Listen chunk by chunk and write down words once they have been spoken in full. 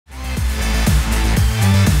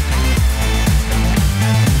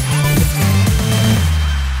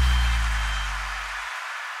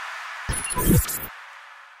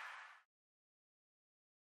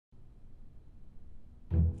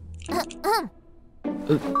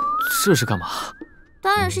这是干嘛？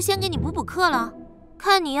当然是先给你补补课了。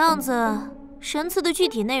看你样子，神赐的具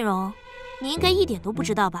体内容，你应该一点都不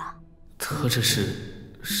知道吧？他这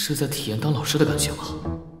是在体验当老师的感觉吗？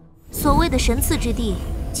所谓的神赐之地，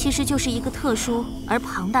其实就是一个特殊而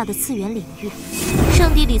庞大的次元领域。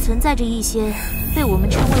圣地里存在着一些被我们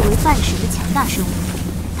称谓为半神的强大生物，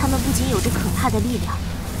他们不仅有着可怕的力量，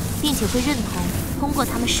并且会认同通过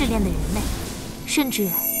他们试炼的人类，甚至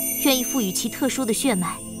愿意赋予其特殊的血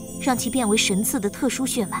脉，让其变为神赐的特殊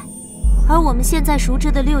血脉。而我们现在熟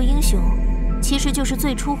知的六英雄，其实就是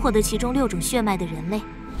最初获得其中6种血脉的人类。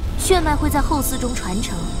血脉会在后嗣中传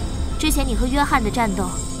承。之前你和约翰的战斗，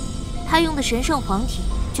他用的神圣黄体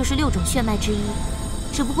就是6种血脉之一，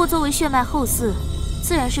只不过作为血脉后嗣，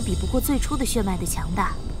自然是比不过最初的血脉的强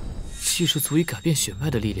大。既是足以改变血脉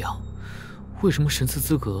的力量，为什么神赐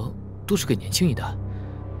资格都是给年轻一代？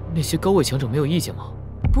那些高位强者没有意见吗？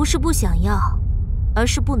不是不想要，而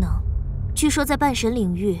是不能。据说在半神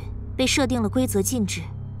领域被设定了规则禁制，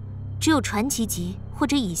只有传奇级或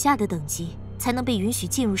者以下的等级才能被允许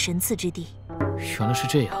进入神赐之地。原来是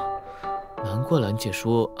这样，难怪兰姐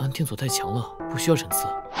说安天佐太强了，不需要神赐。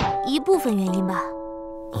一部分原因吧。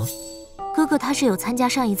哥哥他是有参加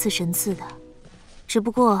上一次神赐的，只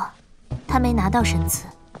不过他没拿到神赐。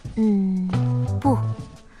不，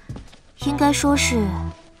应该说是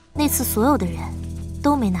那次所有的人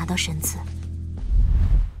都没拿到神赐。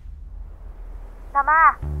老妈，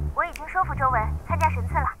我已经说服周文参加神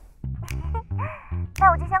赐了。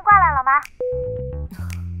那我就先挂了，老妈。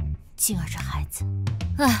静儿这孩子，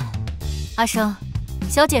阿生，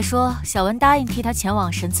小姐说小文答应替她前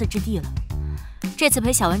往神赐之地了，这次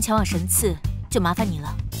陪小文前往神赐就麻烦你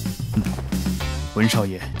了。文少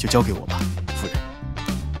爷就交给我吧，夫人。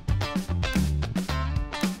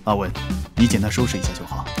阿文，你简单收拾一下就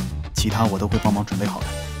好，其他我都会帮忙准备好的。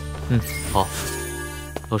好。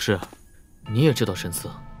老师，你也知道神赐？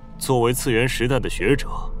作为次元时代的学者，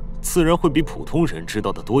自然会比普通人知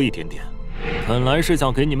道的多一点点。本来是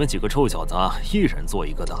想给你们几个臭小子一人做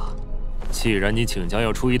一个的，既然你请假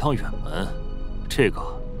要出一趟远门，这个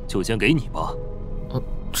就先给你吧。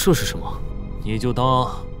这是什么？你就当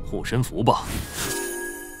护身符吧。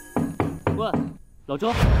喂，老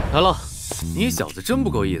周来了。你小子真不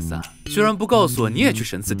够意思啊，居然不告诉我你也去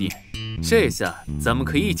神赐地。这下咱们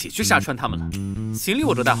可以一起去杀穿他们了。行李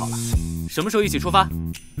我都带好了，什么时候一起出发？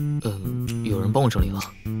有人帮我整理了。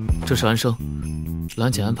这是安生，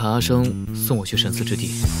兰姐安排阿生送我去神赐之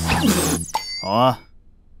地。好啊，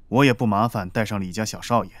我也不麻烦带上李家小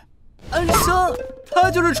少爷。安生，他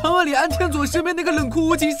就是传闻里安天佐身边那个冷酷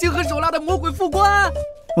无情、心狠手辣的魔鬼副官。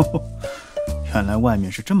原来外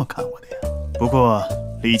面是这么看我的呀。不过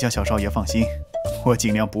李家小少爷放心，我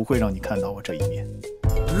尽量不会让你看到我这一面。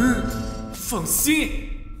放心，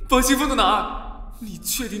放心放到哪儿？你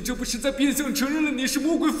确定这不是在变相承认了你是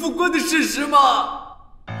魔鬼副官的事实吗？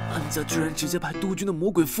安家居然直接派督军的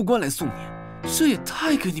魔鬼副官来送你，这也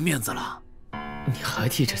太给你面子了。你还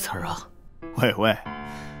提这词儿啊？喂喂，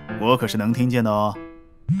我可是能听见的哦。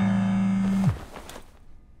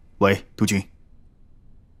喂，督军。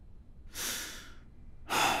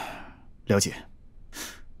了解，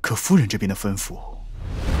可夫人这边的吩咐，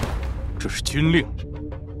这是军令，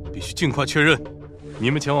必须尽快确认。你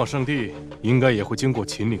们前往圣地，应该也会经过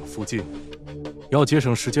秦岭附近，要节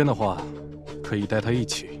省时间的话，可以带他一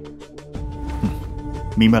起。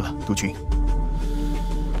明白了，督军。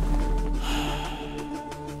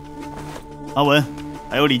阿文，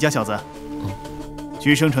还有李家小子，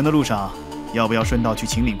去圣城的路上，要不要顺道去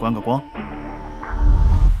秦岭观个光？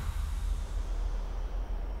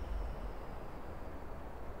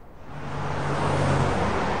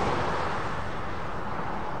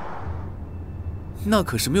那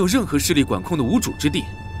可是没有任何势力管控的无主之地，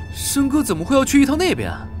生哥怎么会要去一趟那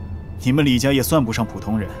边啊？你们李家也算不上普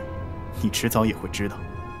通人，你迟早也会知道。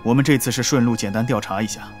我们这次是顺路简单调查一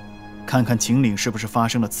下，看看秦岭是不是发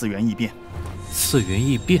生了次元异变。次元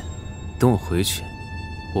异变？等我回去，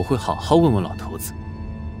我会好好问问老头子。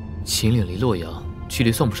秦岭离洛阳距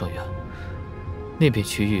离算不上远，那片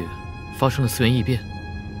区域发生了次元异变。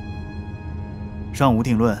尚无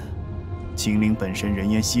定论，秦岭本身人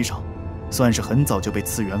烟稀少，算是很早就被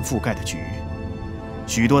次元覆盖的区域。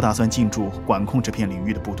许多打算进驻管控这片领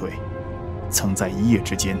域的部队，曾在一夜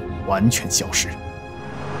之间完全消失。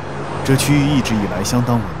这区域一直以来相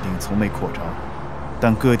当稳定，从未扩张，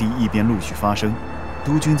但各地异变陆续发生。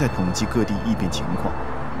督军在统计各地异变情况，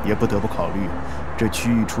也不得不考虑这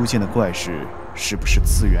区域出现的怪事是不是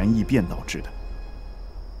次元异变导致的。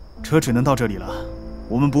车只能到这里了，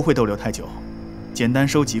我们不会逗留太久，简单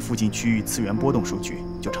收集附近区域次元波动数据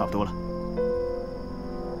就差不多了。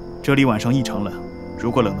这里晚上异常冷，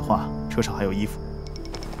如果冷的话，车上还有衣服。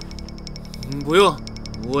不用，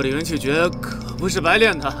我的元气诀可不是白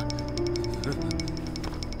练的。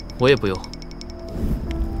我也不用。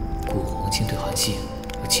古黄金对寒系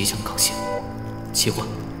有极强抗性，切换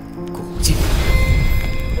古黄金。